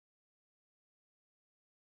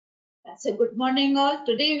So good morning all.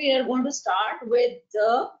 Today we are going to start with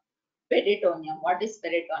the peritoneum. What is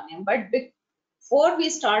peritoneum? But before we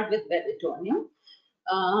start with peritoneum,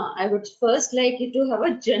 I would first like you to have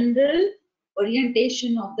a general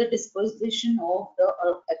orientation of the disposition of the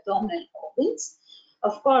abdominal organs.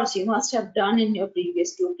 Of course, you must have done in your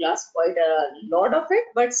previous two class quite a lot of it,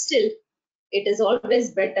 but still it is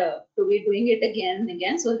always better to be doing it again and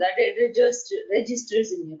again so that it just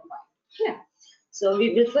registers in your mind. Yeah. So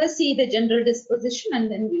we will first see the general disposition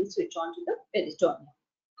and then we'll switch on to the peritoneum.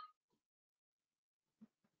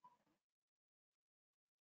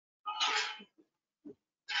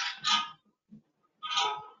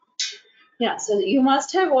 Yeah, so you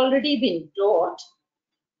must have already been taught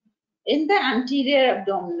in the anterior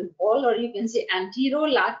abdominal wall, or you can say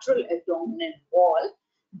anterolateral abdominal wall,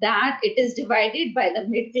 that it is divided by the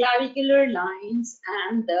midclavicular lines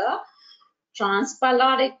and the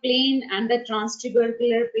transpyloric plane and the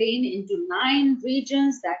transtubercular plane into 9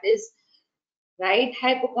 regions, that is right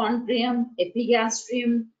hypochondrium,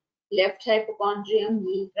 epigastrium, left hypochondrium,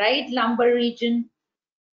 right lumbar region,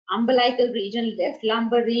 umbilical region, left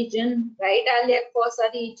lumbar region, right iliac fossa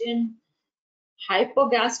region,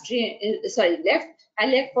 hypogastrium, left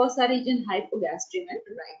iliac fossa region, hypogastrium, and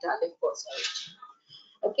right iliac fossa region.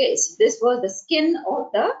 Okay, so this was the skin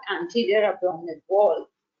of the anterior abdominal wall.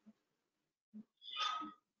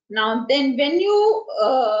 Now then when you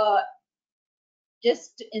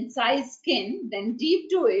just incise skin, then deep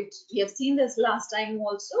to it, we have seen this last time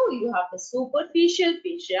also, you have the superficial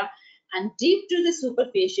fascia, and deep to the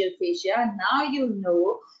superficial fascia, now you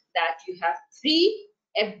know that you have 3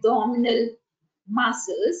 abdominal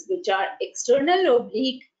muscles, which are external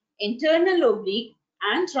oblique, internal oblique,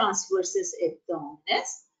 and transversus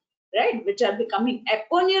abdominis, right, which are becoming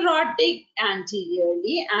aponeurotic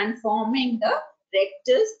anteriorly and forming the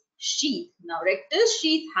rectus sheath. Now, rectus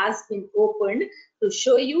sheath has been opened to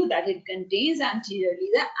show you that it contains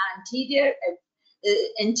anteriorly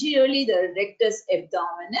the rectus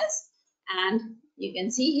abdominis, and you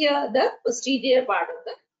can see here the posterior part of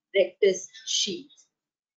the rectus sheath.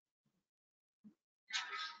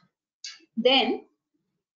 Then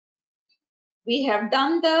we have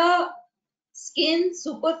done the skin,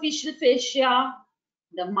 superficial fascia,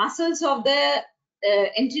 the muscles of the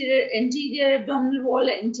anterior abdominal wall,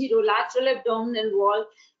 anterolateral abdominal wall,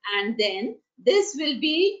 and then this will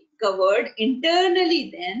be covered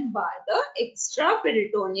internally then by the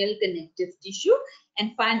extraperitoneal connective tissue,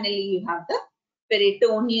 and finally you have the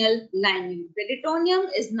peritoneal lining.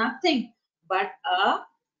 Peritoneum is nothing but a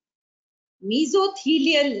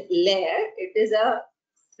mesothelial layer. It is a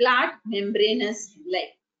flat membranous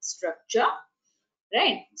like structure,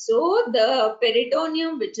 right? So the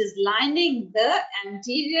peritoneum, which is lining the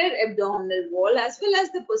anterior abdominal wall as well as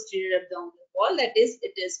the posterior abdominal wall, that is,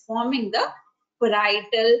 it is forming the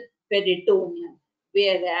parietal peritoneum,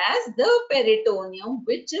 whereas the peritoneum,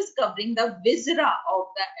 which is covering the viscera of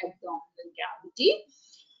the abdominal cavity,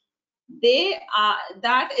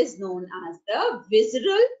 that is known as the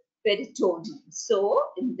visceral peritoneum.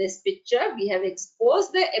 So in this picture, we have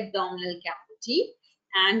exposed the abdominal cavity,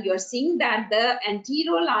 and you're seeing that the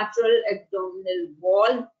anterolateral abdominal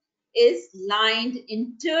wall is lined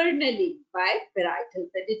internally by parietal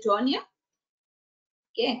peritoneum.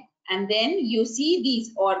 Okay, and then you see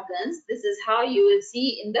these organs. This is how you will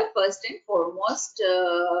see in the first and foremost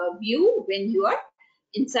view when you are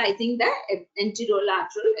incising the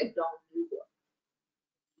anterolateral abdominal wall.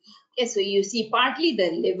 Okay, so you see partly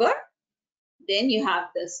the liver, then you have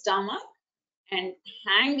the stomach, and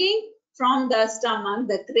hanging from the stomach,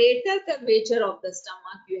 the crater curvature of the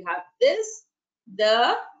stomach, you have this,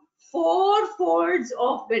 the 4 folds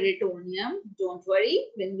of peritoneum. Don't worry,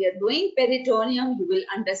 when we are doing peritoneum, you will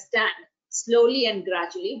understand slowly and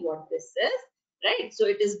gradually what this is, right? So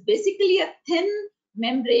it is basically a thin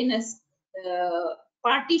membranous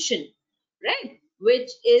partition, right,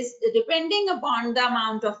 which is depending upon the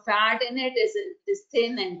amount of fat in it, is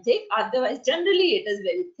thin and thick. Otherwise, generally it is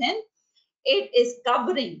very thin. It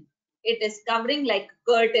is covering like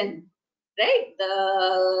a curtain, right?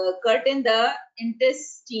 The curtain, the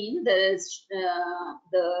intestine, the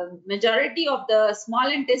majority of the small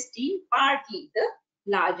intestine, partly the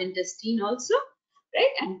large intestine also,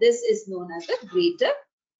 right? And this is known as the greater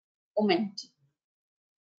omentum.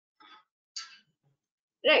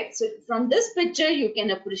 Right, so from this picture, you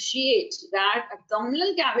can appreciate that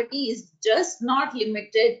abdominal cavity is just not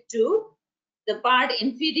limited to the part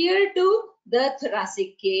inferior to the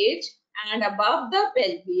thoracic cage and above the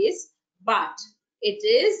pelvis, but it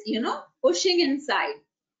is, pushing inside.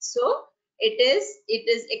 So it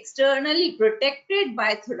is externally protected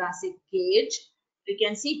by thoracic cage, You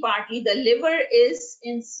can see partly the liver is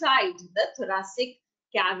inside the thoracic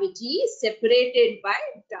cavity, separated by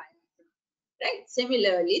diaphragm, right?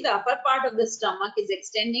 Similarly, the upper part of the stomach is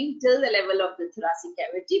extending till the level of the thoracic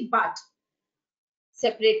cavity, but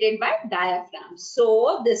separated by diaphragm.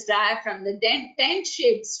 So this diaphragm, the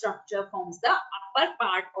tent-shaped structure, forms the upper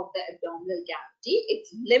part of the abdominal cavity. It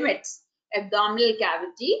limits abdominal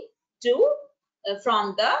cavity to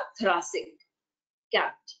from the thoracic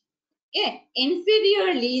cavity. Okay.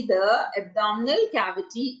 Inferiorly, the abdominal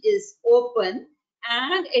cavity is open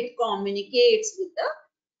and it communicates with the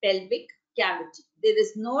pelvic cavity. There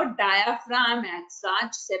is no diaphragm as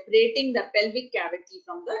such separating the pelvic cavity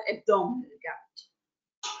from the abdominal cavity.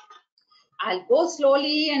 I'll go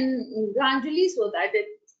slowly and gradually so that it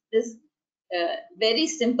is very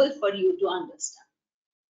simple for you to understand.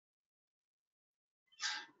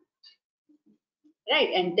 Right,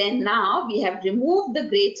 and then now we have removed the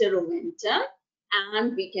greater omentum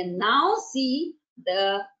and we can now see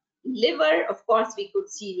the liver. Of course, we could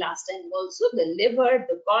see last time also the liver,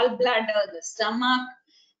 the gallbladder, the stomach,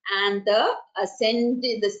 and the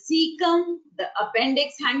cecum, the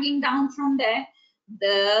appendix hanging down from there,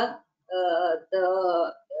 the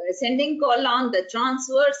ascending colon, the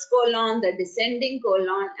transverse colon, the descending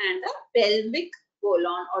colon, and the pelvic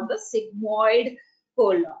colon or the sigmoid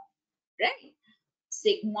colon, right?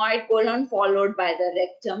 Sigmoid colon followed by the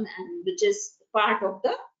rectum, and which is part of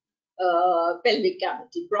the pelvic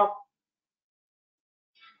cavity proper.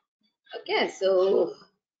 Okay, so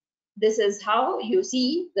this is how you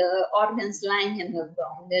see the organs lying in the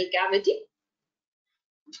abdominal cavity.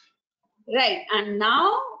 Right, and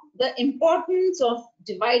now the importance of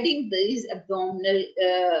dividing these abdominal,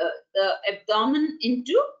 the abdomen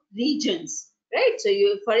into regions, right? So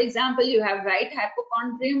you, for example, you have right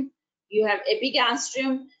hypochondrium, you have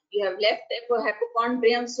epigastrium, you have left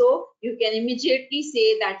hypochondrium. So you can immediately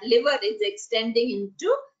say that liver is extending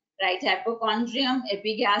into right hypochondrium,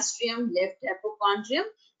 epigastrium, left hypochondrium,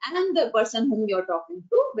 and the person whom you're talking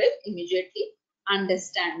to will immediately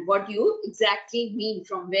understand what you exactly mean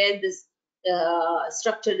from where this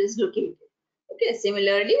structure is located. Okay,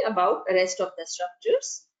 similarly about the rest of the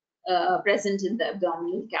structures present in the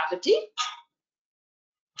abdominal cavity.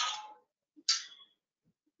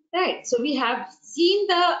 Right, so we have seen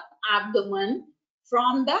the abdomen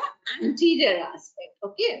from the anterior aspect.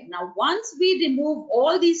 Okay, now once we remove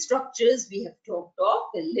all these structures we have talked of,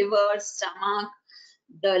 the liver, stomach,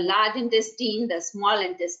 the large intestine, the small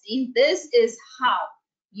intestine, this is how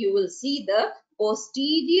you will see the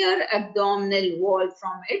posterior abdominal wall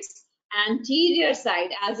from its anterior side,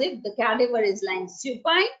 as if the cadaver is lying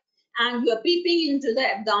supine and you are peeping into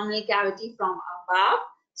the abdominal cavity from above.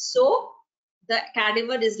 So the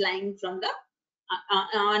cadaver is lying from the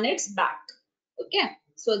on its back. Okay,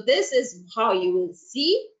 so this is how you will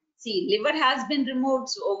see. See, liver has been removed.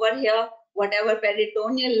 So over here, whatever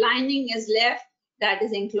peritoneal lining is left, that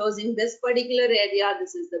is enclosing this particular area.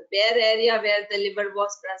 This is the bare area where the liver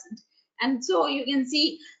was present. And so you can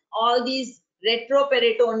see all these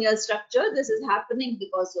retroperitoneal structure. This is happening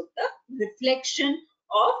because of the reflection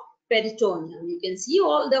of peritoneum. You can see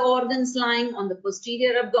all the organs lying on the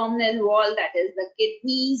posterior abdominal wall, that is the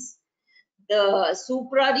kidneys, the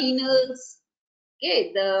suprarenals,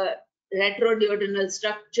 okay, the retroduodenal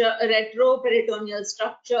structure, retroperitoneal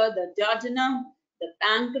structure, the duodenum, the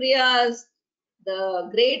pancreas, the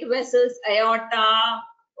great vessels, aorta,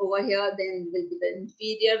 over here then will be the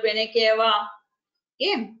inferior vena cava,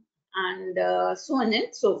 okay, and so on and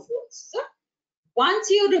so forth. So once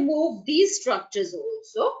you remove these structures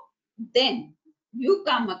also, then you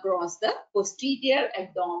come across the posterior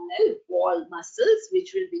abdominal wall muscles,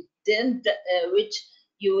 which will be which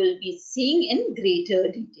you will be seeing in greater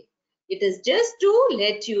detail. It is just to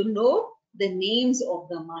let you know the names of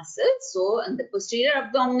the muscles. So in the posterior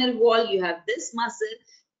abdominal wall, you have this muscle,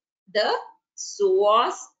 the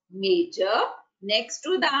psoas major. Next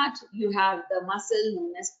to that, you have the muscle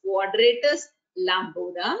known as quadratus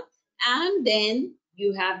lumborum, and then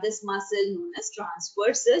you have this muscle known as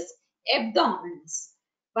transversus abdominis.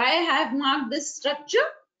 Why I have marked this structure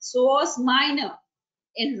psoas minor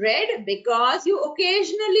in red? Because you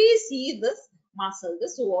occasionally see this muscle, the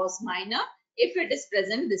psoas minor. If it is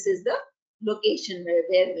present, this is the location where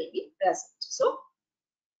it will be present. So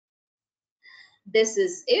this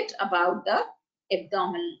is it about the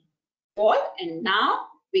abdominal wall, and now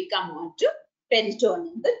we come on to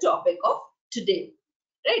peritoneum, the topic of today.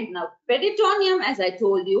 Right, now peritoneum, as I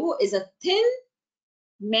told you, is a thin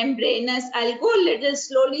membranous. I'll go a little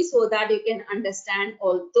slowly so that you can understand.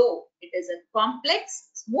 Although it is a complex,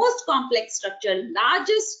 most complex structure,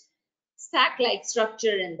 largest sac-like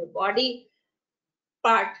structure in the body,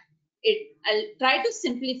 but I'll try to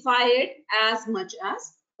simplify it as much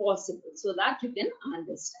as possible so that you can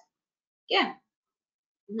understand. Yeah.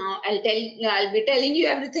 Now I'll be telling you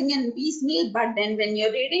everything in piecemeal, but then when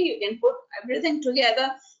you're reading, you can put everything together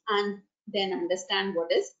and then understand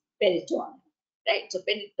what is peritoneum. Right. So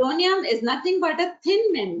peritoneum is nothing but a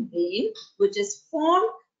thin membrane which is formed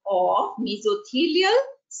of mesothelial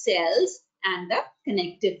cells and the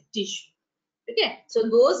connective tissue. Okay, so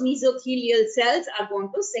those mesothelial cells are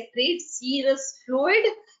going to secrete serous fluid,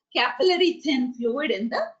 capillary thin fluid in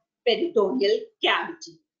the peritoneal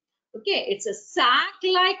cavity. Okay, it's a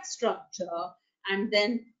sac-like structure, and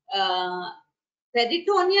then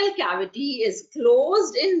peritoneal cavity is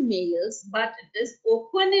closed in males, but it is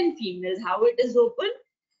open in females. How it is open?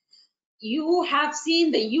 You have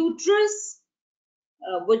seen the uterus,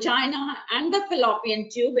 vagina, and the fallopian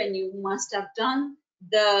tube, and you must have done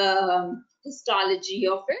the histology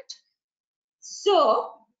of it.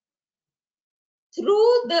 So,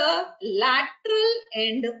 through the lateral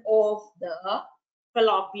end of the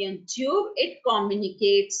fallopian tube, it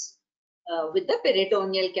communicates with the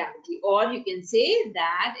peritoneal cavity, or you can say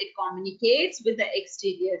that it communicates with the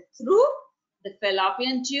exterior through the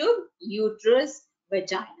fallopian tube, uterus,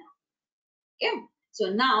 vagina. Okay, so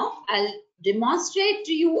now I'll demonstrate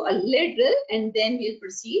to you a little and then we'll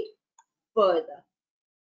proceed further.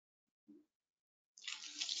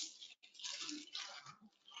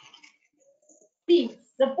 See,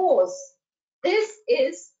 suppose this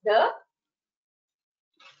is the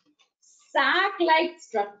sac-like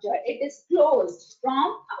structure. It is closed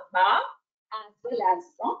from above as well as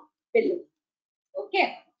from below.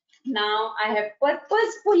 Okay. Now I have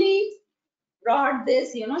purposefully brought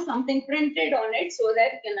this, something printed on it so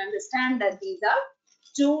that you can understand that these are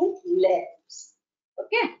two layers.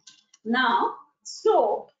 Okay. Now,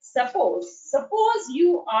 so suppose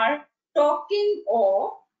you are talking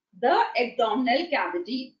of the abdominal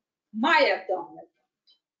cavity, my abdominal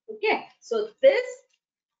cavity. Okay. So this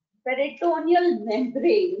peritoneal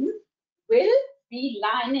membrane will be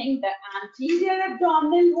lining the anterior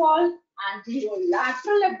abdominal wall,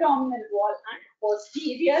 anterolateral abdominal wall, and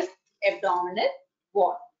posterior abdominal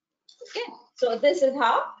wall. Okay, so this is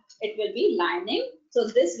how it will be lining. So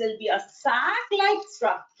this will be a sac-like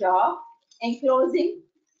structure enclosing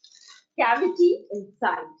cavity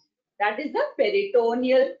inside. That is the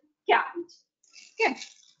peritoneal cavity. Okay,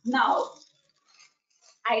 now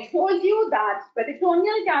I told you that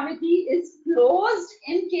peritoneal cavity is closed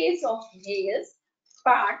in case of males,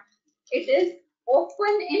 but it is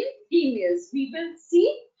open in females. We will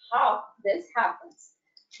see how this happens.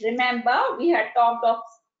 Remember, we had talked of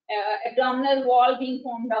abdominal wall being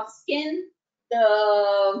formed of skin,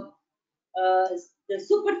 the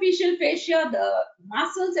superficial fascia, the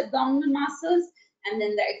muscles, abdominal muscles, and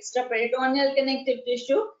then the extraperitoneal connective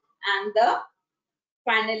tissue, and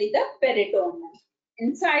finally the peritoneum,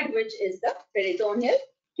 inside which is the peritoneal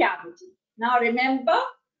cavity. Now remember,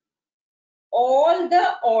 all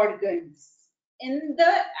the organs in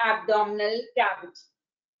the abdominal cavity,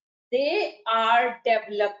 they are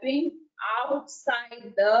developing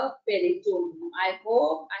outside the peritoneum. I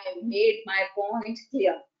hope I have made my point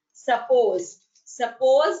clear. Suppose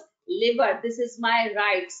liver, this is my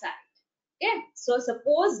right side. Okay, so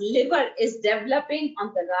suppose liver is developing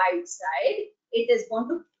on the right side, it is going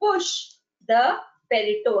to push the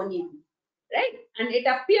peritoneum, right? And it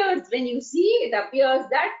appears, when you see, it appears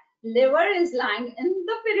that liver is lying in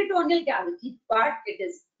the peritoneal cavity, but it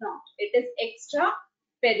is not. It is extra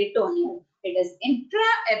peritoneal. It is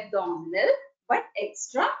intra-abdominal, but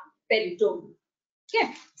extra peritoneal.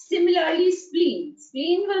 Okay. Similarly, spleen.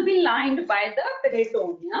 Spleen will be lined by the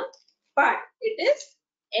peritoneum, but it is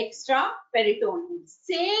extra peritoneum.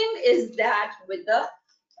 Same is that with the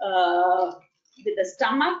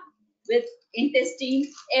stomach, with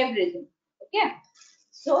intestine, everything. Okay.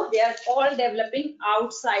 So they are all developing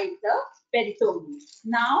outside the peritoneum.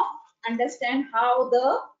 Now understand how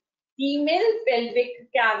the female pelvic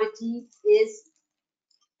cavity is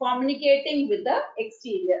communicating with the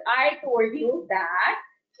exterior. I told you that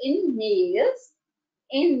in males,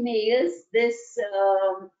 this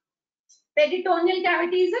peritoneal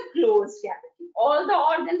cavity is a closed cavity. All the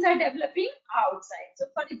organs are developing outside. So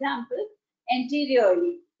for example,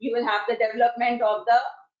 anteriorly, you will have the development of the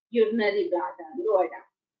urinary bladder, lower down.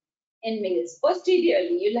 In males,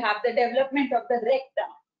 posteriorly, you'll have the development of the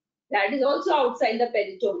rectum. That is also outside the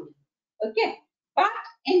peritoneum. Okay. But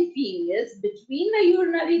in females, between the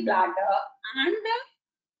urinary bladder and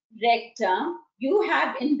the rectum, you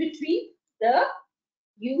have in between the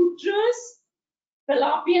uterus,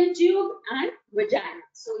 fallopian tube, and vagina.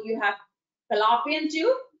 So you have fallopian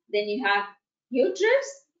tube, then you have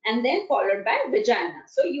uterus, and then followed by vagina.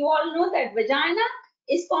 So you all know that vagina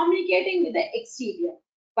is communicating with the exterior,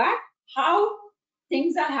 but how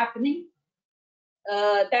things are happening,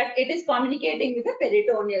 that it is communicating with the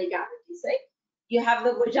peritoneal cavities, right? You have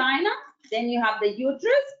the vagina, then you have the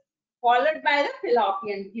uterus, followed by the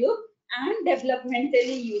fallopian tube, and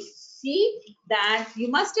developmentally you see that you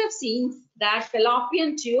must have seen that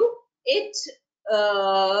fallopian tube, it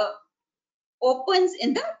uh, opens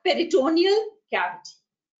in the peritoneal cavity.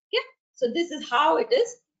 Okay, so this is how it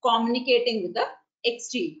is communicating with the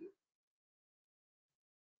exterior.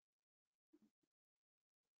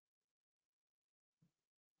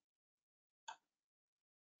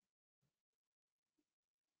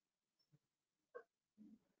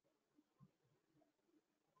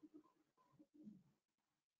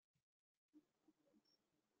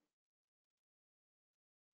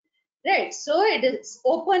 Right, so it is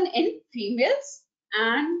open in females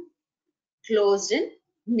and closed in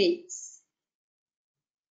males.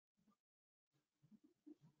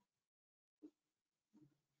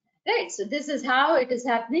 Right, so this is how it is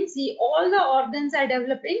happening. See, all the organs are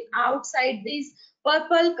developing outside these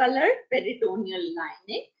purple colored peritoneal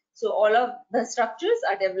lining. So all of the structures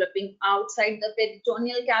are developing outside the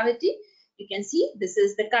peritoneal cavity. You can see this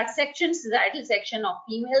is the cut section, cidal section of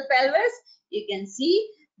female pelvis. You can see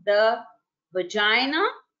the vagina,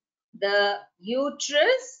 the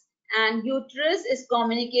uterus, and uterus is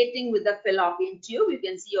communicating with the fallopian tube. You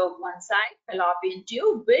can see on one side fallopian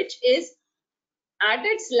tube, which is at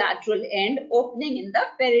its lateral end opening in the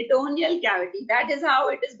peritoneal cavity. That is how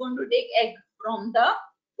it is going to take egg from the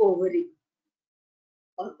ovary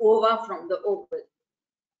or ova from the ovary.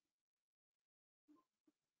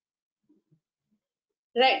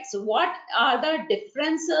 Right, so what are the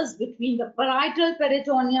differences between the parietal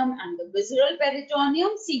peritoneum and the visceral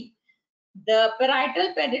peritoneum? See, the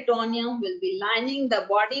parietal peritoneum will be lining the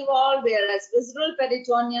body wall, whereas visceral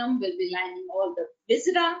peritoneum will be lining all the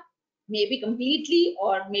viscera, maybe completely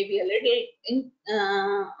or maybe a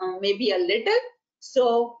little, maybe a little.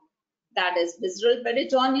 So that is visceral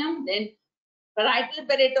peritoneum. Then parietal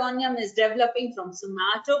peritoneum is developing from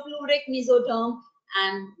somatopleuric mesoderm,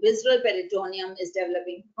 and visceral peritoneum is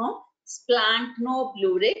developing from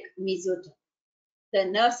splanchnopluric mesoderm. The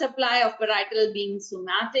nerve supply of parietal being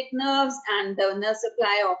somatic nerves, and the nerve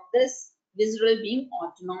supply of this visceral being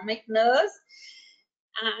autonomic nerves.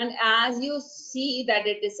 And as you see that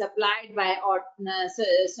it is supplied by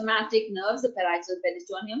somatic nerves, the parietal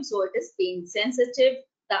peritoneum, so it is pain sensitive.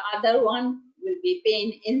 The other one will be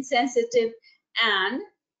pain insensitive, and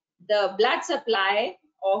the blood supply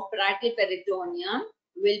of parietal peritoneum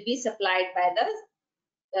will be supplied by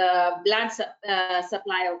the blood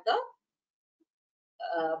supply of the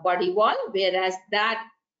body wall, whereas that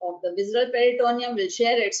of the visceral peritoneum will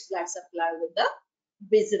share its blood supply with the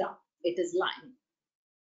viscera it is lining.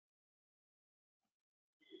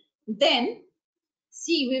 Then,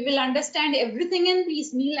 see, we will understand everything in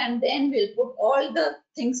piecemeal, and then we'll put all the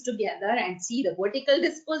things together and see the vertical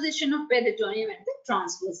disposition of peritoneum and the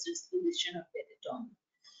transverse disposition of peritoneum.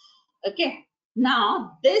 Okay.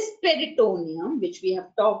 Now, this peritoneum, which we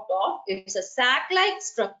have talked of, it's a sac-like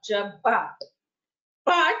structure,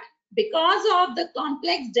 but because of the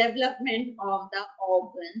complex development of the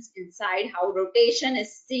organs inside, how rotation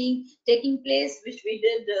is taking place, which we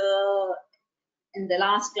did in the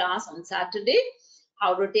last class on Saturday,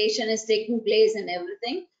 how rotation is taking place and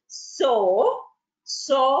everything. So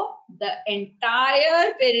the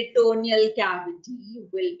entire peritoneal cavity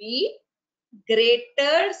will be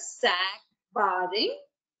greater sac barring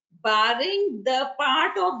the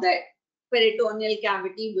part of the peritoneal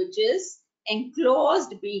cavity which is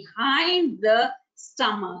enclosed behind the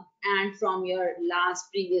stomach. And from your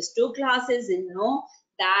previous two classes, you know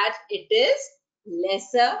that it is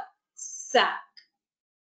lesser sac.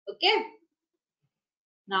 Okay.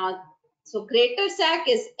 Now, so greater sac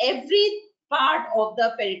is every part of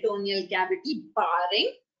the peritoneal cavity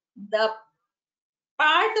barring the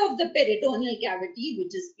part of the peritoneal cavity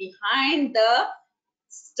which is behind the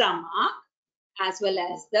stomach, as well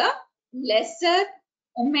as the lesser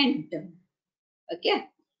omentum. Okay.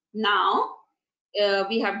 Now,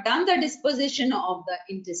 we have done the disposition of the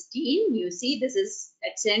intestine. You see, this is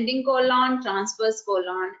ascending colon, transverse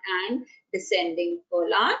colon, and descending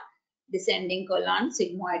colon,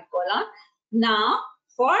 sigmoid colon. Now,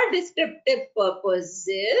 for descriptive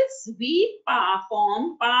purposes, we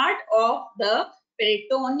form part of the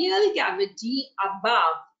peritoneal cavity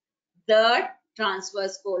above the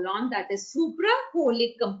transverse colon, that is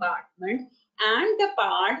supracolic compartment, and the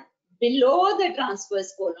part below the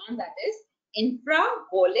transverse colon, that is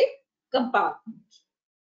infracolic compartment.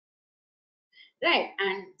 right?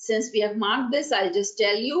 And since we have marked this, I'll just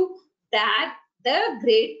tell you that the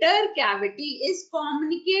greater cavity is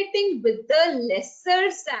communicating with the lesser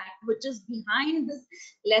sac, which is behind this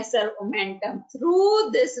lesser omentum, through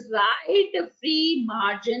this right free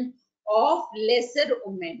margin of lesser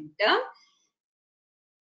omentum,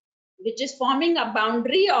 which is forming a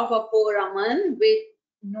boundary of a foramen which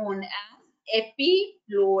known as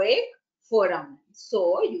epiploic foramen.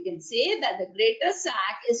 So you can say that the greater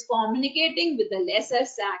sac is communicating with the lesser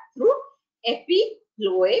sac through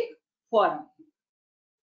epiploic foramen.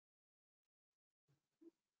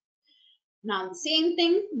 Now the same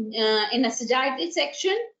thing in a sagittal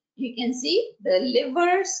section, you can see the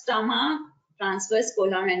liver, stomach, transverse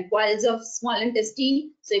colon and coils of small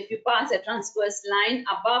intestine. So if you pass a transverse line,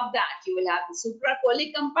 above that you will have the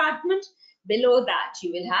supracolic compartment. Below that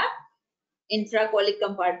you will have intracolic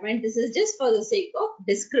compartment. This is just for the sake of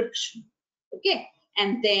description. Okay.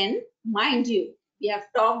 And then mind you, we have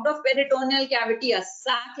talked of peritoneal cavity, a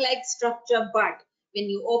sac-like structure, but when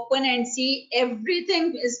you open and see,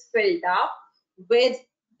 everything is filled up with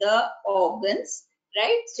the organs,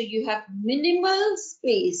 right? So you have minimal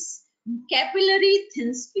space, capillary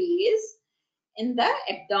thin space in the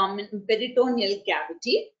abdomen, peritoneal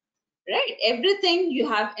cavity, right? Everything you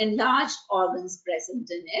have enlarged organs present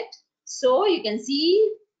in it. So you can see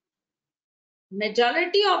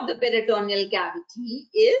majority of the peritoneal cavity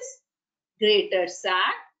is greater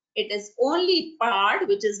sac. It is only part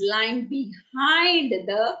which is lying behind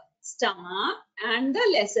the stomach and the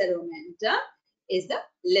lesser omentum is the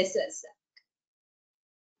lesser sac.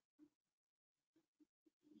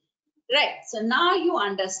 Right. So now you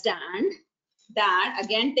understand that,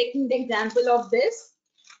 again taking the example of this.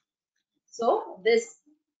 So this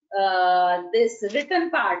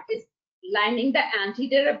written part is lining the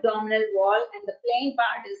anterior abdominal wall and the plain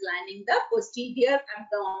part is lining the posterior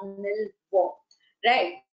abdominal wall,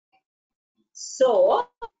 right? So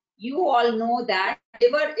you all know that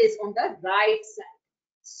liver is on the right side.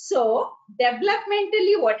 So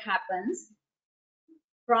developmentally what happens,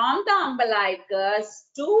 from the umbilicus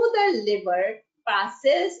to the liver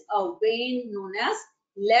passes a vein known as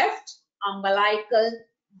left umbilical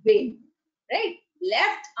vein, right?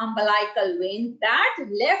 Left umbilical vein. That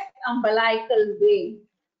left umbilical vein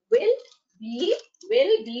will be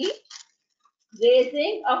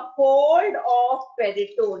raising a fold of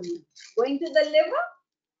peritoneum. Going to the liver,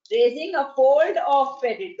 raising a fold of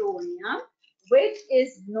peritoneum, which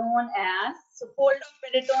is known as, so fold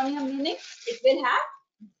of peritoneum meaning it will have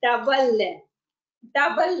double length,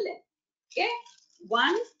 okay?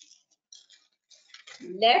 One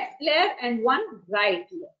left layer and one right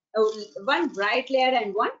layer. One right layer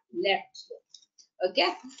and one left layer.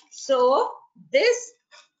 Okay, so this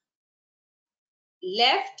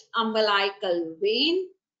left umbilical vein,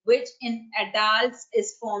 which in adults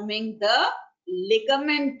is forming the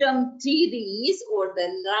ligamentum teres or the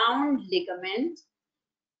round ligament,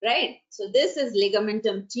 right? So this is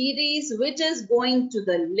ligamentum teres, which is going to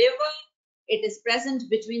the liver. It is present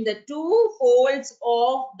between the two folds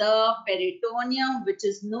of the peritoneum, which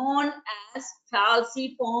is known as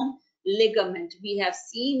falciform ligament. We have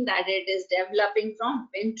seen that it is developing from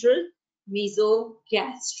ventral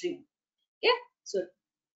mesogastrium. Okay, so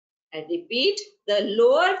I repeat, the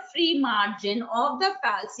lower free margin of the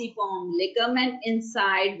falciform ligament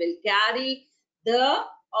inside will carry the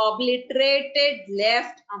obliterated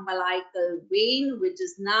left umbilical vein, which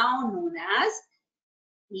is now known as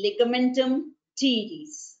ligamentum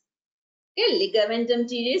teres. Okay, ligamentum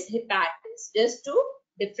teres hepatis, just to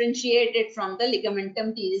differentiate it from the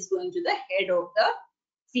ligamentum teres going to the head of the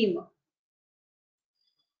femur.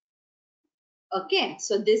 Okay,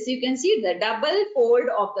 so this you can see the double fold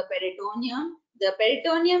of the peritoneum. The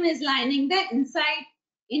peritoneum is lining the inside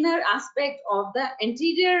inner aspect of the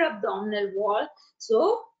anterior abdominal wall.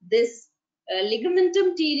 So this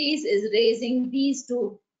ligamentum teres is raising these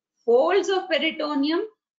two folds of peritoneum.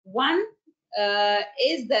 One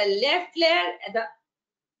is the left layer, the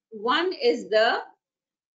one is the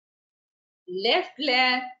left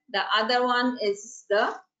layer, the other one is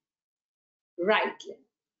the right layer.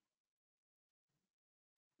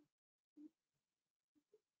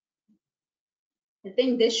 I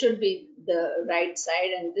think this should be the right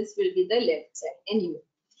side and this will be the left side anyway.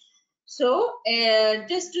 So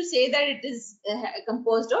just to say that it is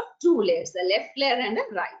composed of two layers, the left layer and the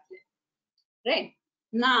right layer, right?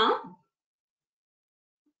 Now,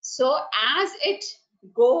 so as it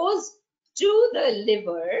goes to the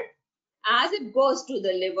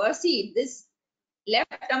liver, see this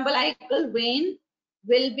left umbilical vein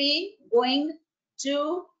will be going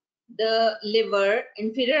to the liver,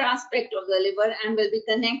 inferior aspect of the liver, and will be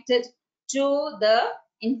connected to the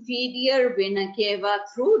inferior vena cava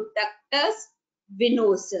through ductus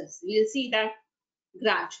venosus. We'll see that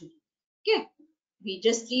gradually. Okay, we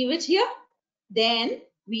just leave it here. Then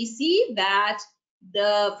we see that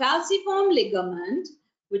the falciform ligament,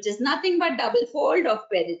 which is nothing but double fold of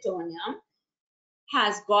peritoneum,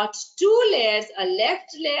 has got two layers, a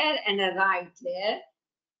left layer and a right layer.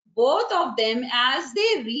 Both of them, as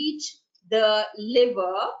they reach the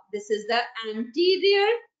liver, this is the anterior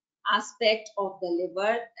aspect of the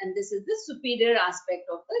liver and this is the superior aspect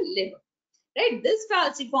of the liver. Right, this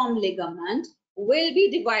falciform ligament will be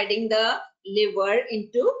dividing the liver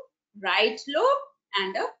into right lobe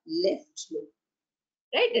and a left lobe.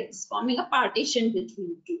 Right, it's forming a partition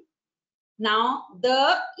between two. Now,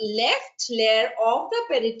 the left layer of the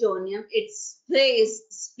peritoneum, it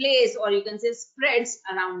splays or you can say spreads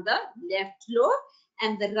around the left lobe,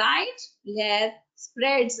 and the right layer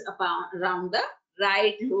spreads around the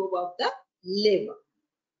right lobe of the liver.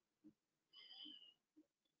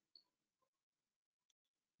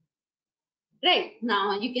 Right,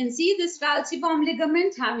 now you can see this falciform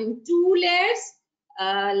ligament having two layers,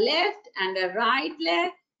 a left and a right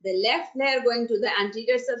layer. The left layer going to the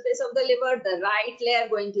anterior surface of the liver, the right layer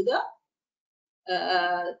going to the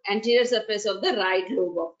anterior surface of the right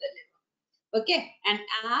lobe of the liver. Okay, and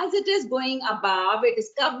as it is going above, it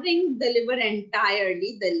is covering the liver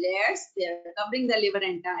entirely. The layers, they are covering the liver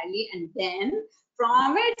entirely, and then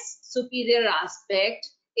from its superior aspect,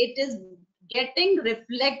 it is getting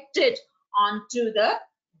reflected onto the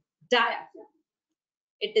diaphragm.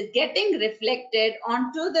 It is getting reflected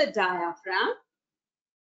onto the diaphragm.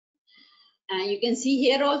 And you can see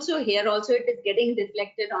here also it is getting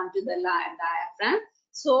reflected onto the diaphragm.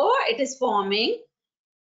 So it is forming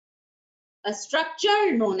a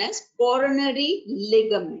structure known as coronary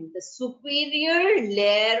ligament, the superior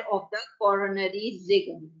layer of the coronary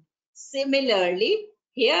ligament. Similarly,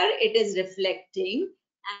 here it is reflecting,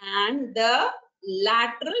 and the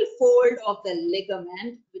lateral fold of the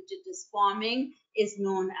ligament which it is forming is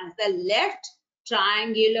known as the left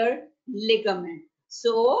triangular ligament.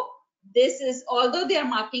 So this is, although they are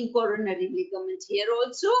marking coronary ligament here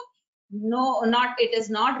also, it is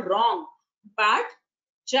not wrong, but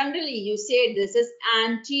generally you say this is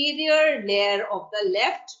anterior layer of the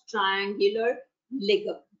left triangular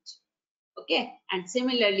ligament. Okay, and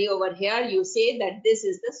similarly over here you say that this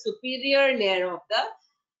is the superior layer of the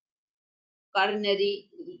coronary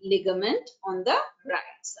ligament on the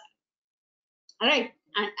right side. All right,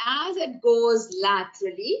 and as it goes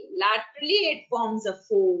laterally it forms a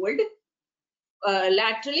fold.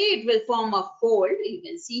 Laterally it will form a fold. You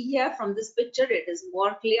can see here from this picture it is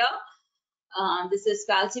more clear. This is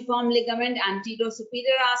falciform ligament,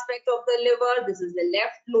 anterior-superior aspect of the liver. This is the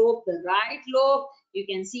left lobe, the right lobe. You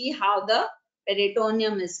can see how the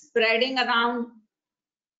peritoneum is spreading around.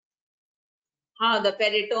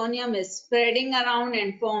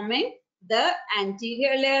 And forming the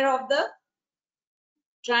anterior layer of the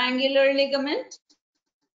triangular ligament,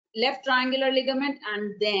 left triangular ligament,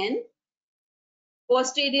 and then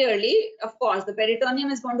posteriorly, of course, the peritoneum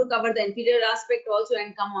is going to cover the inferior aspect also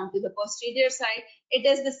and come onto the posterior side. It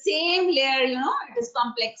is the same layer, it is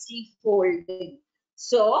complexly folding.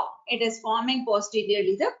 So it is forming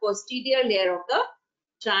posteriorly the posterior layer of the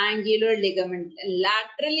triangular ligament.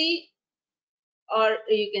 Laterally, or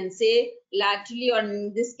you can say laterally, or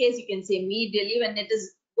in this case, you can say medially, when it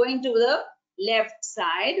is going to the left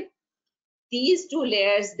side, these two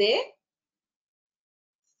layers, they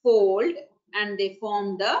fold and they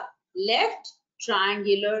form the left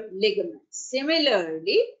triangular ligament.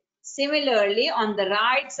 Similarly, on the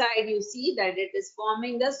right side, you see that it is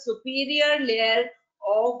forming the superior layer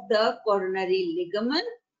of the coronary ligament,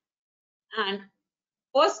 and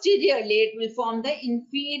posteriorly it will form the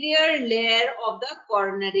inferior layer of the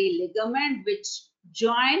coronary ligament, which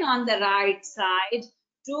join on the right side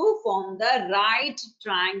to form the right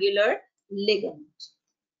triangular ligament.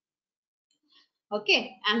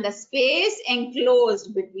 Okay, and the space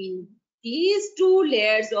enclosed between these two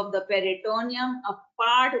layers of the peritoneum, a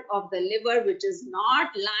part of the liver which is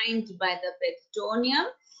not lined by the peritoneum,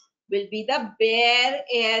 will be the bare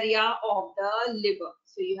area of the liver.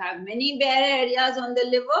 So you have many bare areas on the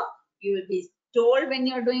liver. You will be told when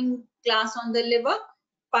you're doing class on the liver,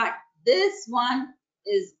 but this one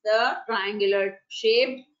is the triangular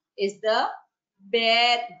shaped, is the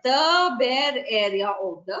bare area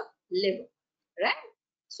of the liver. Right?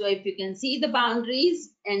 So if you can see the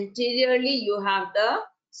boundaries, anteriorly you have the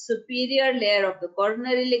superior layer of the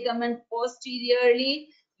coronary ligament. Posteriorly,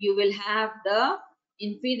 you will have the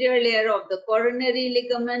inferior layer of the coronary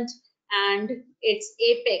ligament and its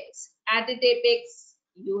apex. At its apex,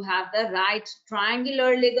 you have the right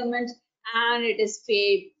triangular ligament, and it is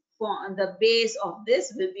the base of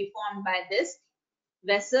this will be formed by this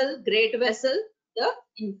vessel, great vessel, the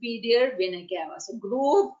inferior vena cava. So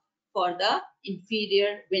groove for the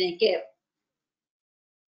inferior vena cava.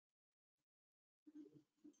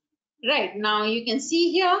 Right, now you can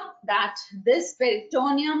see here that this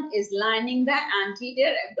peritoneum is lining the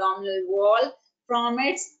anterior abdominal wall from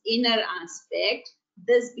its inner aspect,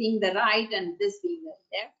 this being the right and this being the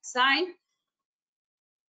left side.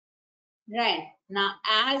 Right, now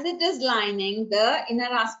as it is lining the inner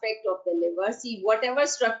aspect of the liver, see whatever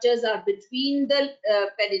structures are between the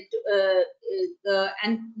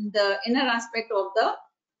the inner aspect of the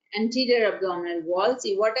anterior abdominal wall,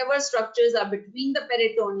 see whatever structures are between the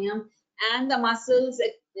peritoneum and the muscles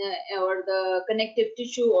or the connective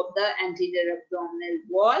tissue of the anterior abdominal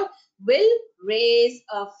wall will raise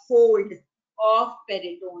a fold of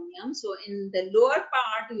peritoneum. So in the lower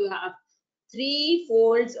part you have 3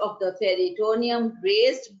 folds of the peritoneum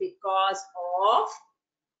raised because of,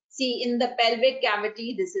 see in the pelvic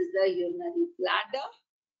cavity, this is the urinary bladder.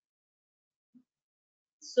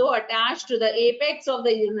 So attached to the apex of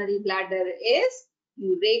the urinary bladder is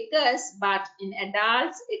urachus, but in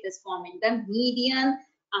adults it is forming the median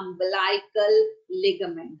umbilical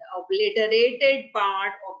ligament. The obliterated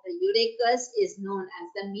part of the urachus is known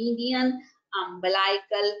as the median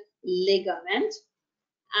umbilical ligament,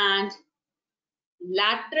 and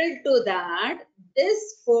lateral to that,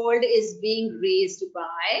 this fold is being raised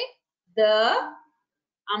by the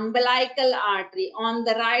umbilical artery. On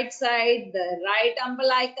the right side, the right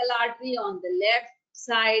umbilical artery. On the left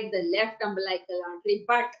side, the left umbilical artery,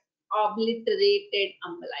 but obliterated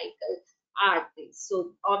umbilical arteries.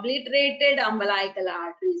 So obliterated umbilical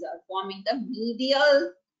arteries are forming the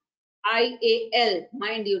medial IAL,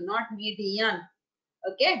 mind you, not median.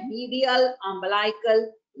 Okay, medial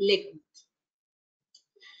umbilical ligament.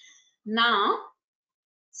 Now,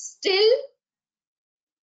 still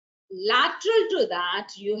lateral to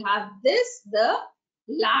that, you have this, the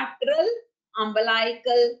lateral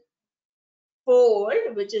umbilical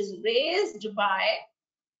fold, which is raised by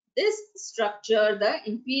this structure, the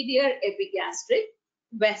inferior epigastric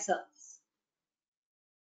vessels.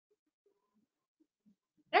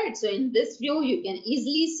 Right, so in this view, you can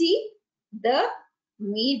easily see the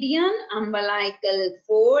median umbilical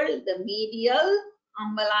fold, the medial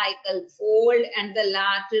umbilical fold, and the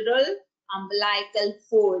lateral umbilical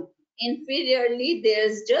fold. Inferiorly,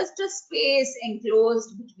 there's just a space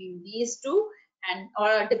enclosed between these two, and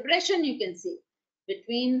or a depression you can see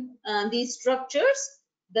between these structures.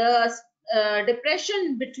 The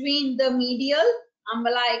depression between the median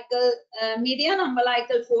umbilical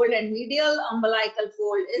fold and medial umbilical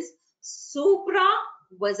fold is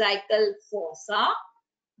supravesical fossa.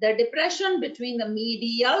 The depression between the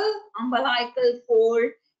medial umbilical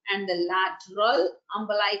fold and the lateral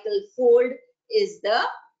umbilical fold is the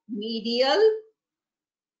medial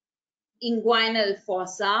inguinal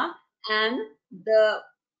fossa, and the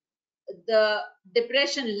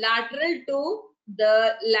depression lateral to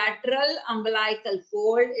the lateral umbilical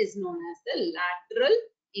fold is known as the lateral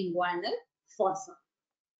inguinal fossa.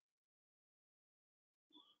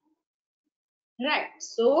 Right,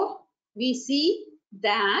 so we see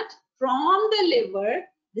that from the liver,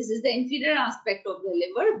 this is the inferior aspect of the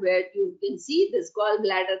liver where you can see this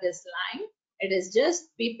gallbladder is lying. It is just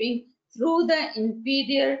peeping through the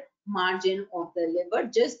inferior margin of the liver,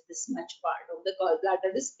 just this much part of the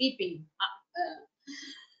gallbladder is peeping up.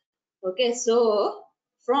 Okay, so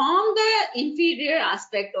from the inferior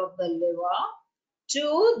aspect of the liver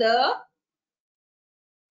to the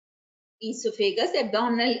esophagus,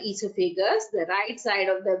 abdominal esophagus, the right side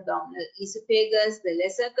of the abdominal esophagus, the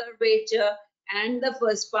lesser curvature, and the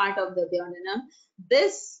first part of the duodenum.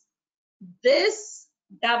 This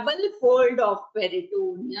double fold of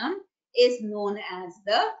peritoneum is known as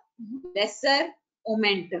the lesser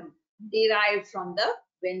omentum, derived from the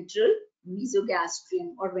ventral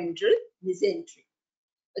mesogastrium or ventral mesentery.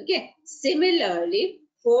 Okay, similarly,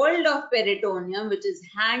 fold of peritoneum, which is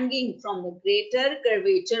hanging from the greater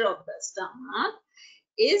curvature of the stomach,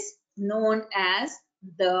 is known as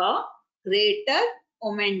the greater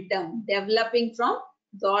omentum, developing from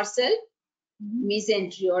dorsal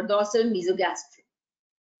mesentery or dorsal mesogastrium.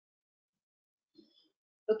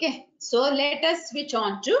 Okay, so let us switch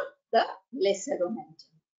on to the lesser omentum.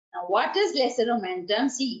 Now, what is lesser omentum?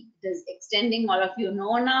 See, it is extending, all of you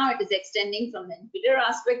know now, it is extending from the inferior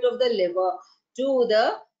aspect of the liver to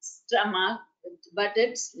the stomach, but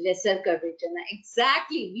it's lesser curvature. Now,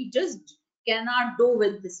 exactly, we just cannot do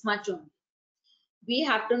with this much only. We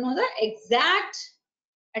have to know the exact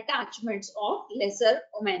attachments of lesser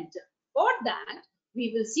omentum. For that,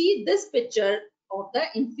 we will see this picture of the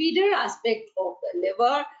inferior aspect of the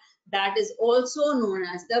liver, that is also known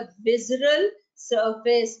as the visceral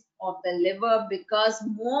surface of the liver, because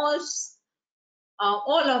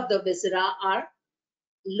all of the viscera are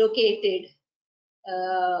located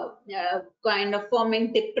kind of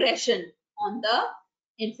forming depression on the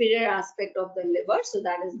inferior aspect of the liver. So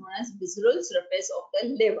that is known as visceral surface of the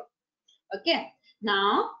liver. Okay.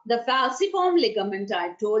 Now, the falciform ligament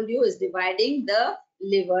I told you is dividing the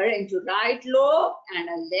liver into right lobe and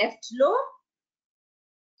a left lobe.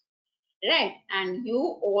 Right. And you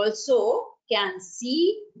also can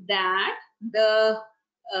see that the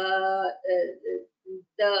uh,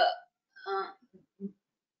 the uh,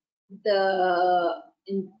 the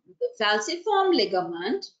falciform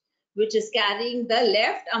ligament, which is carrying the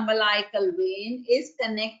left umbilical vein, is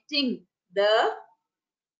connecting the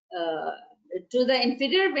to the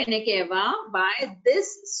inferior vena cava by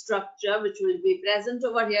this structure, which will be present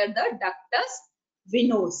over here, the ductus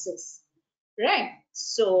venosus. Right.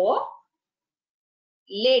 So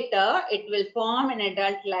later it will form in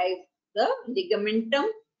adult life the ligamentum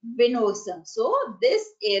venosum. So this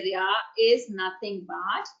area is nothing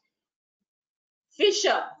but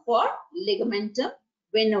fissure for ligamentum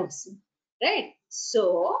venosum, right?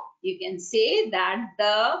 So you can say that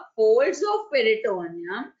the folds of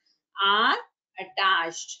peritoneum are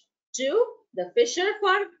attached to the fissure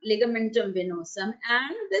for ligamentum venosum,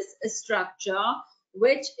 and this structure,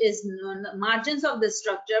 which is known, margins of the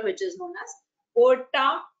structure, which is known as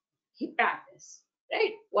porta hepatis,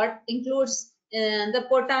 right? What includes the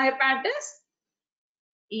porta hepatis?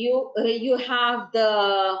 You have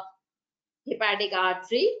the hepatic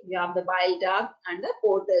artery, you have the bile duct, and the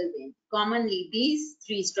portal vein. Commonly, these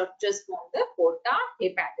three structures form the porta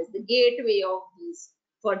hepatis, the gateway of these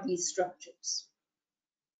structures.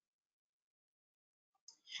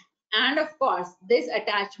 And of course, this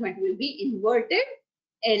attachment will be inverted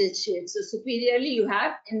L-shaped. So superiorly, you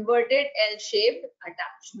have inverted L-shaped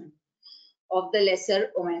attachment of the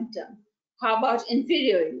lesser omentum. How about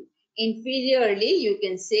inferiorly? Inferiorly, you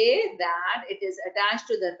can say that it is attached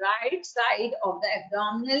to the right side of the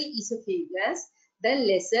abdominal esophagus, the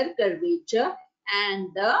lesser curvature,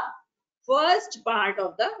 and the first part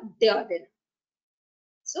of the duodenum.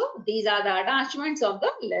 So these are the attachments of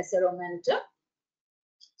the lesser omentum,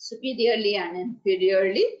 superiorly and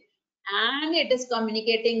inferiorly, and it is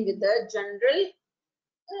communicating with the general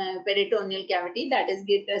peritoneal cavity, that is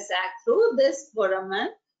greater sac, through this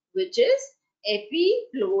foramen, which is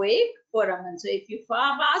epiploic foramen. So if you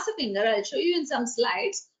pass a finger, I'll show you in some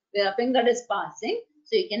slides where a finger is passing,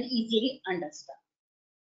 so you can easily understand.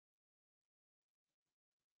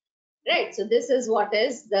 Right, so this is what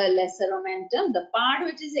is the lesser omentum. The part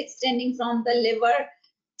which is extending from the liver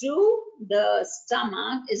to the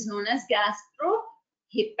stomach is known as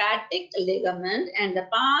gastrohepatic ligament, and the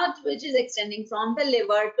part which is extending from the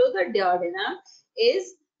liver to the duodenum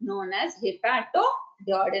is known as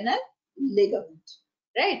hepatoduodenal ligament,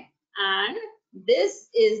 right? And this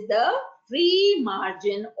is the free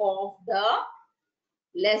margin of the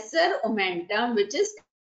lesser omentum, which is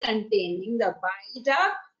containing the bile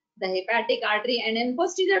duct, the hepatic artery, and in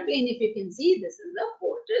posterior plane, if you can see, this is the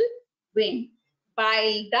portal vein.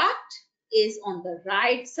 Bile duct is on the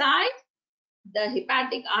right side, the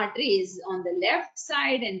hepatic artery is on the left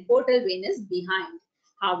side, and portal vein is behind.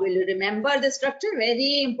 How will you remember the structure?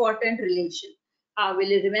 Very important relation. How will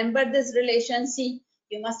you remember this relation? See,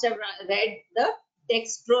 you must have read the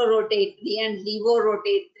dextrorotatory and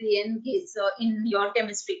levorotatory in your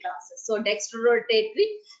chemistry classes. So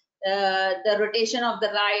dextrorotatory, the rotation of the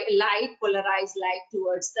light, polarized light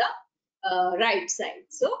towards the right side.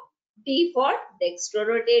 So D for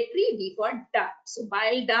dextrorotatory, D for duct. So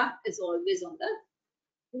bile duct is always on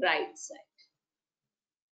the right side.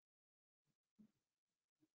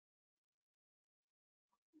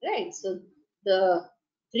 Right. So the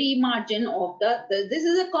free margin of this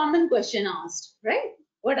is a common question asked, right?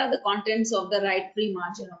 What are the contents of the right free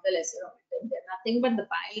margin of the lesser omentum? They're nothing but the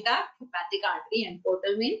bile duct, hepatic artery, and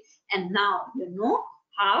portal vein. And now you know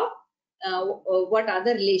how what are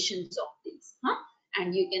the relations of these, huh?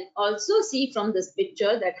 And you can also see from this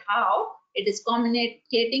picture that how it is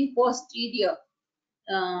communicating posterior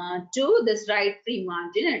to this right free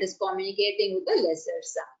margin. It is communicating with the lesser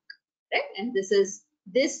sac, right? And this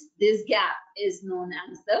gap is known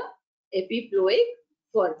as the epiploic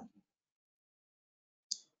foramen.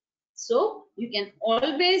 So you can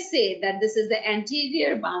always say that this is the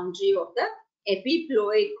anterior boundary of the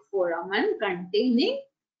epiploic foramen containing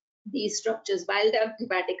these structures: bile duct,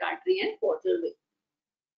 hepatic artery, and portal vein.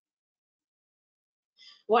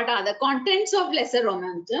 What are the contents of lesser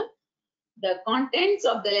omentum? The contents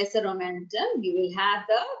of the lesser omentum, you will have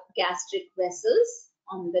the gastric vessels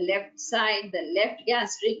on the left side, the left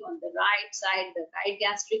gastric, on the right side, the right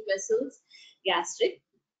gastric vessels, gastric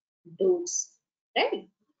ducts, right?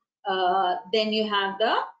 Then you have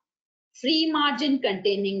the free margin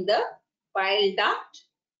containing the bile duct,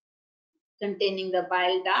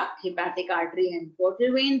 hepatic artery and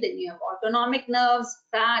portal vein. Then you have autonomic nerves,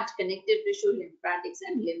 fat, connective tissue, lymphatics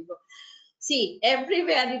and lymph. See,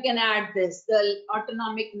 everywhere you can add this, the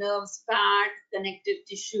autonomic nerves, fat, connective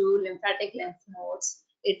tissue, lymphatic lymph nodes.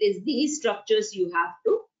 It is these structures you have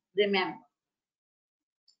to remember.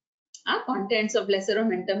 Contents of lesser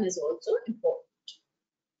omentum is also important.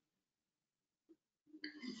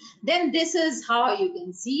 Then this is how you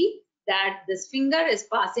can see that this finger is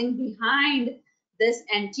passing behind this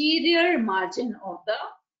anterior margin of the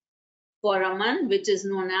foramen, which is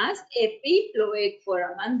known as epiploic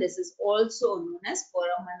foramen. This is also known as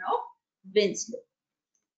foramen of Winslow.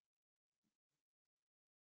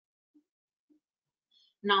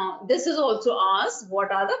 Now, this is also asked,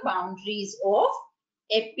 what are the boundaries of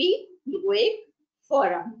epiploic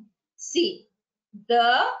foramen? See,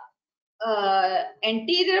 the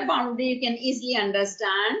anterior boundary you can easily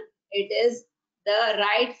understand. It is the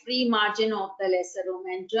right free margin of the lesser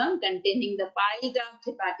omentum containing the bile duct,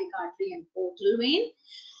 hepatic artery and portal vein.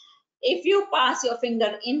 If you pass your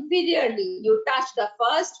finger inferiorly, you touch the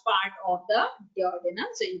first part of the duodenum.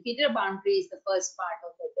 So inferior boundary is the first part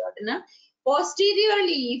of the duodenum.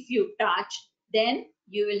 Posteriorly, if you touch, then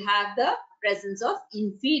you will have the presence of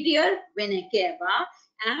inferior vena cava,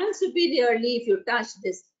 and superiorly, if you touch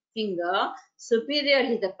this finger,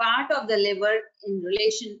 superiorly the part of the liver in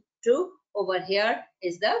relation to over here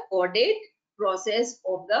is the caudate process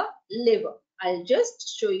of the liver. I'll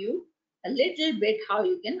just show you a little bit how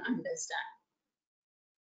you can understand.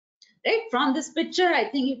 Right, from this picture, I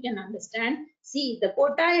think you can understand. See, the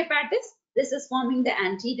porta hepatis, this is forming the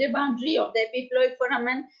anterior boundary of the epiploic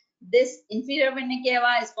foramen. This inferior vena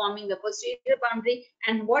cava is forming the posterior boundary.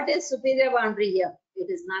 And what is superior boundary here?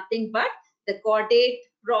 It is nothing but the caudate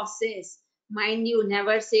process. Mind you,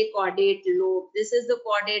 never say caudate lobe. This is the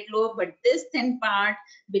caudate lobe, but this thin part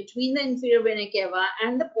between the inferior vena cava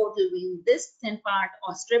and the portal vein, this thin part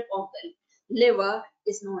or strip of the liver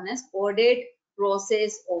is known as caudate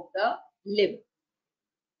process of the liver.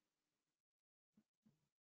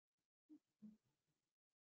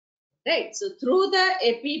 Right, so through the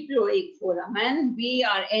epiploic foramen, we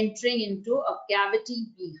are entering into a cavity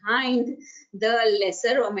behind the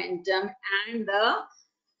lesser omentum and the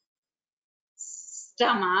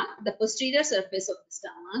stomach, the posterior surface of the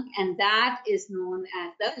stomach, and that is known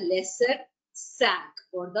as the lesser sac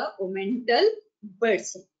or the omental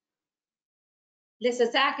bursum. Lesser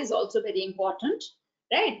sac is also very important,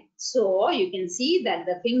 right? So you can see that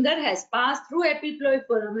the finger has passed through epiploic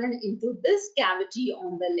foramen into this cavity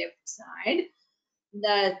on the left side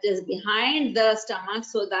that is behind the stomach,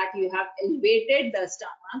 so that you have elevated the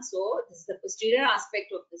stomach. So this is the posterior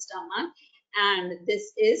aspect of the stomach, and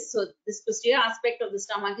this posterior aspect of the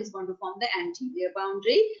stomach is going to form the anterior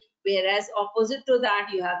boundary, whereas opposite to that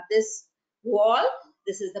you have this wall.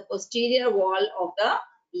 This is the posterior wall of the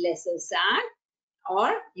lesser sac,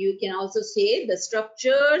 or you can also say the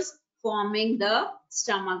structures forming the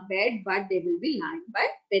stomach bed, but they will be lined by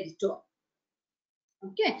peritoneum.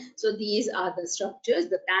 Okay, so these are the structures,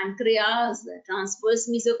 the pancreas, the transverse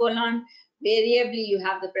mesocolon. Variably, you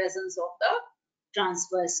have the presence of the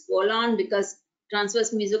transverse colon because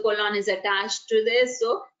transverse mesocolon is attached to this.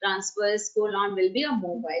 So transverse colon will be a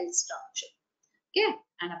mobile structure. Okay,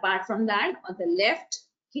 and apart from that, on the left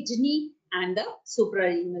kidney and the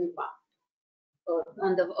suprarenal part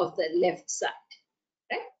on the of the left side.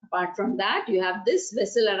 Right. Apart from that, you have this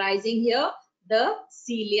vessel arising here, the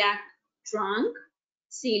celiac trunk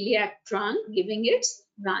giving its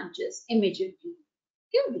branches immediately,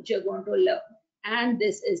 okay, which you're going to learn. And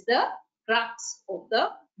this is the crux of the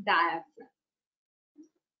diaphragm,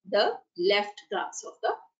 the left crux of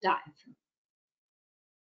the diaphragm.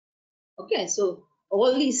 Okay, so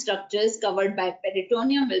all these structures covered by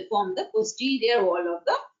peritoneum will form the posterior wall of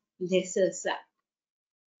the lesser sac.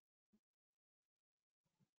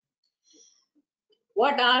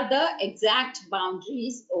 What are the exact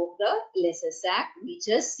boundaries of the lesser sac? We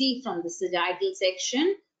just see from the sagittal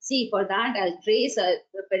section. See, for that I'll trace the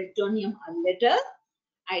peritoneum a little.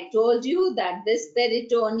 I told you that this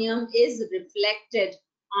peritoneum is reflected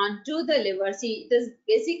onto the liver. See, it is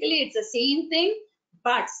basically it's the same thing,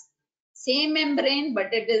 but same membrane,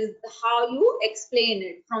 but it is how you explain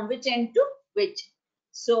it from which end to which.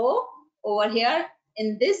 So over here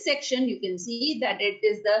in this section, you can see that it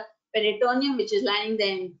is the peritoneum which is lining the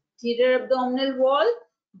anterior abdominal wall.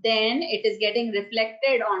 Then it is getting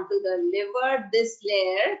reflected onto the liver. This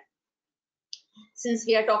layer, since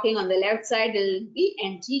we are talking on the left side, it will be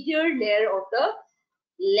anterior layer of the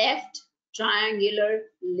left triangular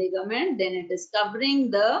ligament. Then it is covering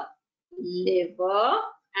the liver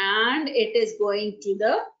and it is going to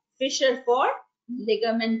the fissure for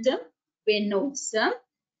ligamentum venosum.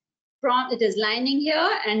 From it is lining here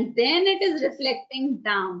and then it is reflecting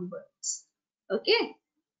downwards. Okay.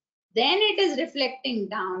 Then it is reflecting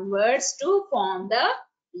downwards to form the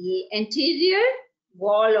anterior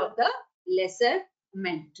wall of the lesser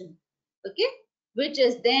omentum. Okay. Which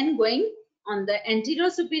is then going on the anterior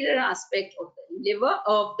superior aspect of the liver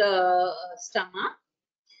of the stomach,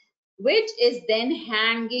 which is then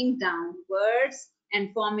hanging downwards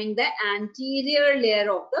and forming the anterior layer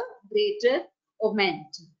of the greater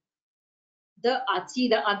omentum. See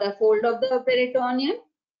the other fold of the peritoneum.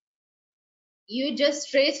 You just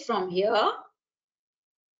trace from here.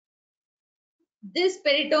 This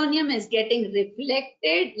peritoneum is getting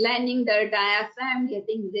reflected, lining the diaphragm,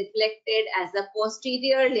 getting reflected as the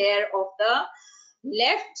posterior layer of the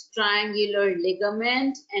left triangular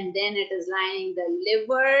ligament, and then it is lining the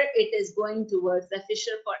liver. It is going towards the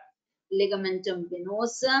fissure for ligamentum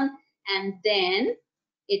venosum, and then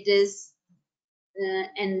it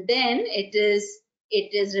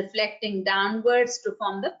is reflecting downwards to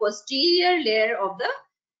form the posterior layer of the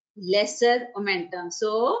lesser omentum.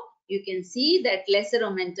 So you can see that lesser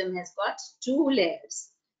omentum has got 2 layers.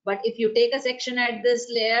 But if you take a section at this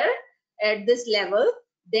layer, at this level,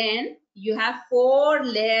 then you have 4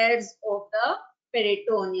 layers of the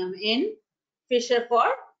peritoneum in fissure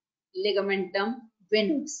for ligamentum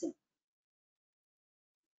venosum.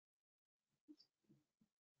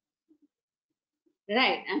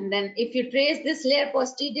 Right, and then if you trace this layer,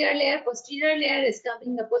 posterior layer is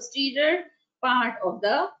covering the posterior part of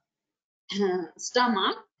the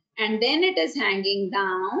stomach, and then it is hanging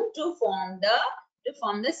down to form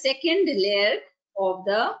the second layer of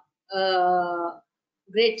the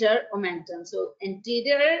greater omentum. So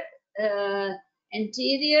anterior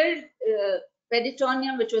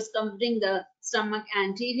peritoneum, which was covering the stomach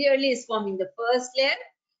anteriorly, is forming the first layer.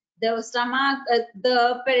 The stomach,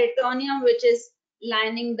 the peritoneum, which is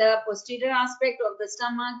lining the posterior aspect of the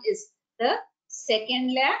stomach, is the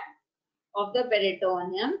second layer of the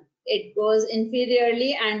peritoneum. It goes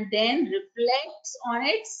inferiorly and then reflects on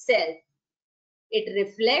itself. It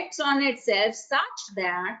reflects on itself such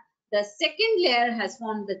that the second layer has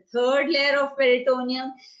formed the third layer of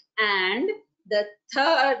peritoneum, and the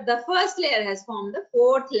first layer has formed the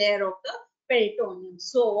fourth layer of the peritoneum.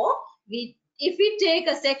 So if we take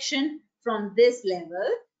a section from this level,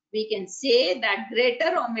 we can say that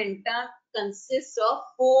greater omentum consists of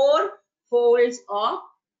 4 folds of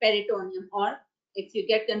peritoneum, or if you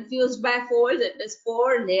get confused by folds, it is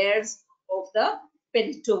 4 layers of the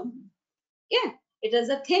peritoneum. Yeah, it is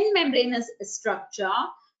a thin membranous structure,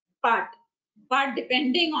 but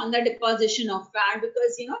depending on the deposition of fat,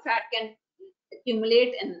 because fat can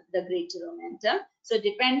accumulate in the greater omentum. So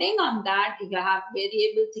depending on that, you have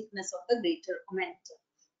variable thickness of the greater omentum.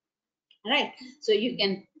 Right. So you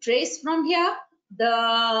can trace from here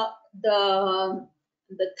the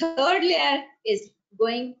third layer is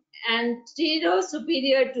going anterior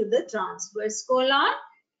superior to the transverse colon.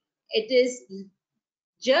 It is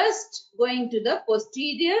just going to the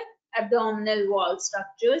posterior abdominal wall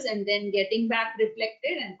structures and then getting back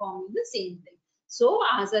reflected and forming the same thing. So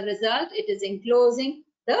as a result, it is enclosing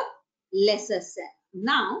the lesser sac.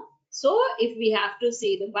 Now, so if we have to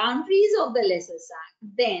say the boundaries of the lesser sac,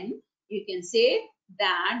 then you can say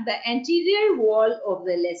that the anterior wall of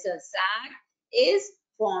the lesser sac is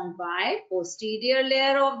formed by posterior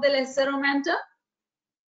layer of the lesser omentum.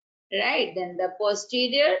 Right, then the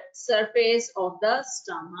posterior surface of the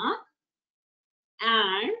stomach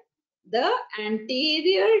and the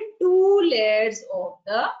anterior 2 layers of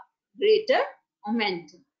the greater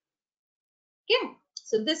omentum. Okay,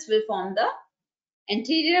 so this will form the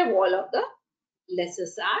anterior wall of the lesser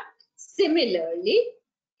sac. Similarly,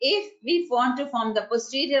 if we want to form the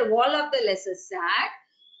posterior wall of the lesser sac,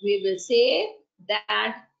 we will say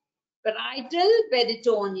that parietal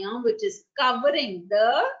peritoneum, which is covering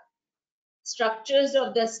the structures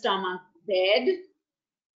of the stomach bed,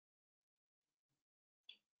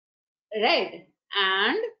 right,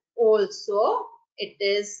 and also it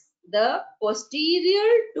is the posterior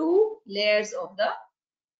 2 layers of the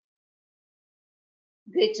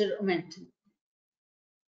greater omentum.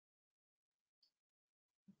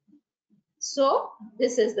 So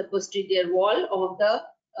this is the posterior wall of the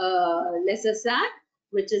lesser sac.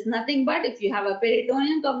 which is nothing but if you have a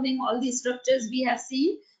peritoneum covering all these structures we have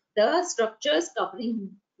seen, the structures covering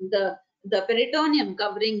the peritoneum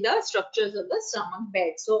covering the structures of the stomach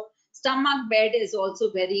bed. So stomach bed is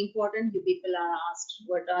also very important. You people are asked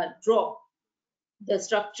what are draw the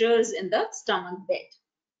structures in the stomach bed.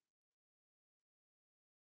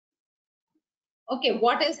 Okay,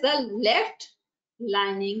 what is the left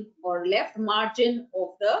lining or left margin of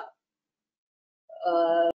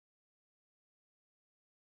the